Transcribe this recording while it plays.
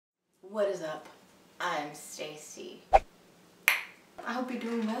What is up? I'm Stacy. I hope you're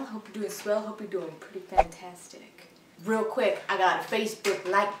doing well, hope you're doing swell, hope you're doing pretty fantastic. Real quick, I got a Facebook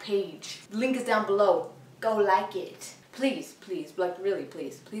like page. Link is down below. Go like it. Please, like really,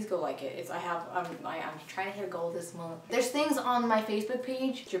 please go like it. I'm trying to hit a goal this month. There's things on my Facebook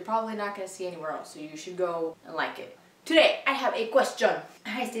page you're probably not gonna see anywhere else, so you should go and like it. Today, I have a question.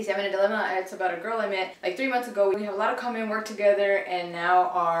 Hi Stacey, I'm in a dilemma. It's about a girl I met like 3 months ago. We have a lot of common work together and now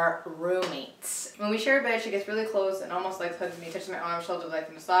are roommates. When we share a bed, she gets really close and almost like hugs me, touches my arm, shoulders like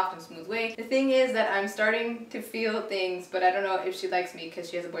in a soft and smooth way. The thing is that I'm starting to feel things, but I don't know if she likes me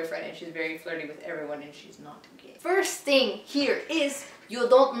because she has a boyfriend and she's very flirty with everyone and she's not gay. First thing here is you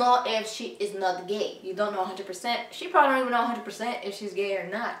don't know if she is not gay. You don't know 100%. She probably don't even know 100% if she's gay or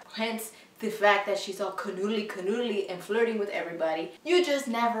not. Hence, the fact that she's all canoodly and flirting with everybody. You just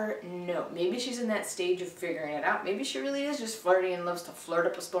never know. Maybe she's in that stage of figuring it out. Maybe she really is just flirty and loves to flirt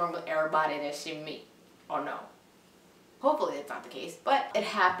up a storm with everybody that she meets. Or no. Hopefully that's not the case, but it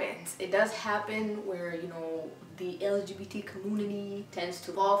happens. It does happen where, you know, the LGBT community tends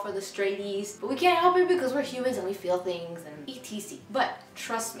to fall for the straighties, but we can't help it because we're humans and we feel things and etc. But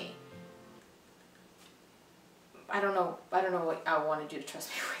trust me, I don't know what I wanted you to trust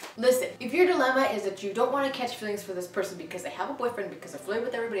me with. Listen, if your dilemma is that you don't want to catch feelings for this person because they have a boyfriend, because they're flirting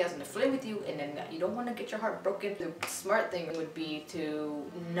with everybody else and they're flirting with you, and then you don't want to get your heart broken, the smart thing would be to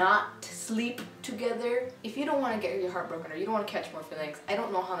not sleep together. If you don't want to get your heart broken or you don't want to catch more feelings, I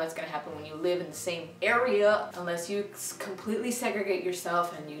don't know how that's going to happen when you live in the same area unless you completely segregate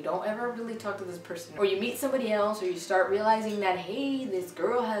yourself and you don't ever really talk to this person. Or you meet somebody else or you start realizing that, hey, this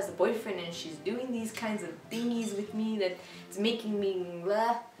girl has a boyfriend and she's doing these kinds of thingies with me that is making me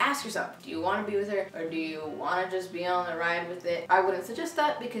blah. Ask yourself, do you want to be with her or do you want to just be on the ride with it? I wouldn't suggest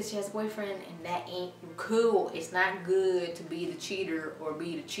that because she has a boyfriend and that ain't cool. It's not good to be the cheater or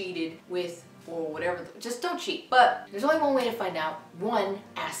be the cheated with or whatever. Just don't cheat. But there's only one way to find out. One,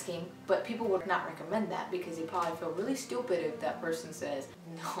 asking. But people would not recommend that because they probably feel really stupid if that person says,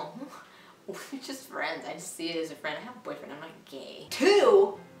 no, we're just friends. I just see it as a friend. I have a boyfriend. I'm not gay.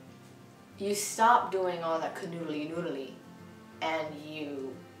 Two, you stop doing all that canoodly and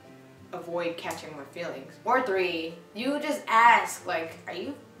you avoid catching more feelings. Or three, you just ask, like, are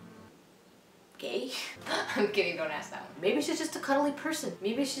you gay? I'm kidding, don't ask that one. Maybe she's just a cuddly person.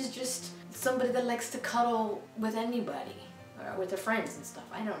 Maybe she's just somebody that likes to cuddle with anybody or with her friends and stuff.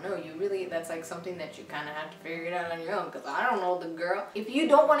 I don't know. You really, that's like something that you kind of have to figure it out on your own because I don't know the girl. If you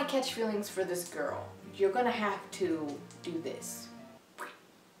don't want to catch feelings for this girl, you're gonna have to do this.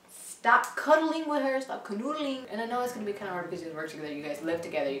 Stop cuddling with her, stop canoodling. And I know it's gonna be kind of hard because you guys work together, you guys live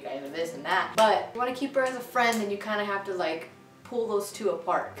together, you guys are this and that. But if you want to keep her as a friend, then you kind of have to like pull those two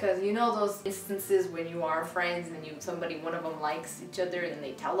apart. Because you know those instances when you are friends and one of them likes each other and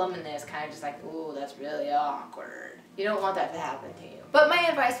they tell them and then it's kind of just like, ooh, that's really awkward. You don't want that to happen to you. But my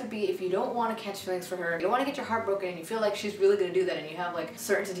advice would be if you don't want to catch feelings for her, you don't want to get your heart broken and you feel like she's really going to do that and you have like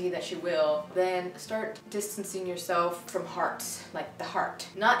certainty that she will, then start distancing yourself from hearts, like the heart.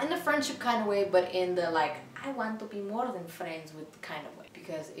 Not in the friendship kind of way, but in the like, I want to be more than friends with kind of way,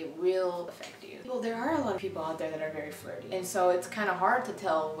 because it will affect you. Well, there are a lot of people out there that are very flirty, and so it's kind of hard to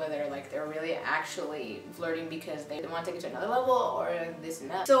tell whether like they're really actually flirting because they want to take it to another level or this and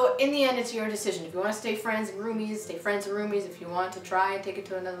that. So in the end, it's your decision. If you want to stay friends and roomies, stay friends and roomies. If you want to try and take it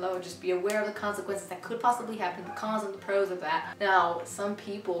to another level, just be aware of the consequences that could possibly happen, the cons and the pros of that. Now, some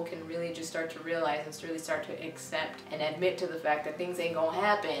people can really just start to realize and really start to accept and admit to the fact that things ain't gonna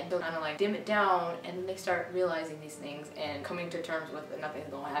happen. So kind of like dim it down and then they start realizing these things and coming to terms with that nothing's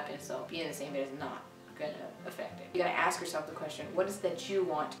gonna happen. So being the same bed is not gonna affect it. You gotta ask yourself the question, what is that you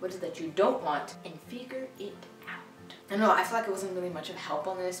want? What is that you don't want? And figure it out. I don't know, I feel like it wasn't really much of help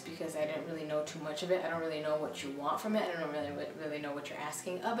on this because I didn't really know too much of it. I don't really know what you want from it. I don't really know what you're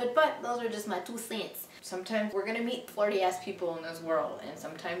asking of it, but those are just my 2 cents. Sometimes we're gonna meet flirty ass people in this world, and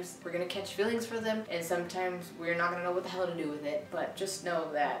sometimes we're gonna catch feelings for them, and sometimes we're not gonna know what the hell to do with it. But just know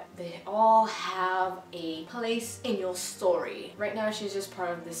that they all have a place in your story. Right now she's just part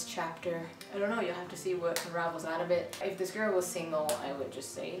of this chapter. I don't know, you'll have to see what unravels out of it. If this girl was single, I would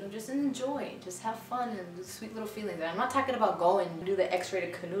just say, you know, just enjoy, just have fun and do sweet little feelings. And I'm not talking about going and do the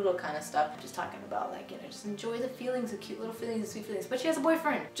X-rated canoodle kind of stuff. I'm just talking about like, you know, just enjoy the feelings, the cute little feelings, the sweet feelings. But she has a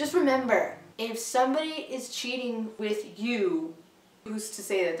boyfriend. Just remember, if somebody is cheating with you, who's to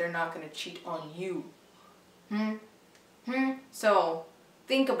say that they're not going to cheat on you? So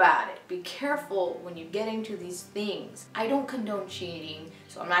Think about it. Be careful when you get into these things. I don't condone cheating,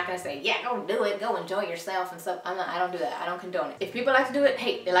 so I'm not gonna say, yeah, go do it, go enjoy yourself and stuff. I don't do that. I don't condone it. If people like to do it,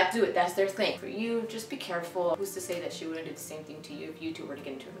 hey, they like to do it. That's their thing. For you, just be careful. Who's to say that she wouldn't do the same thing to you if you two were to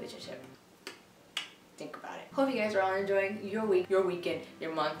get into a relationship? Think about it. Hope you guys are all enjoying your week, your weekend,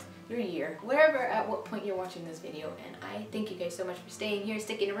 your month, your year, wherever at what point you're watching this video. And I thank you guys so much for staying here,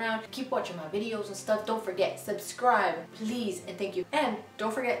 sticking around. Keep watching my videos and stuff. Don't forget, subscribe, please, and thank you. And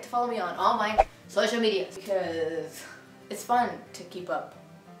don't forget to follow me on all my social media because it's fun to keep up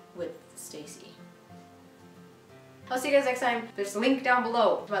with Stacy. I'll see you guys next time. There's a link down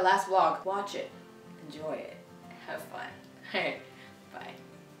below to my last vlog. Watch it, enjoy it, have fun. Alright, bye.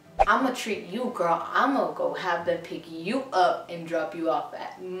 I'ma treat you, girl. I'ma go have them pick you up and drop you off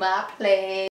at my place.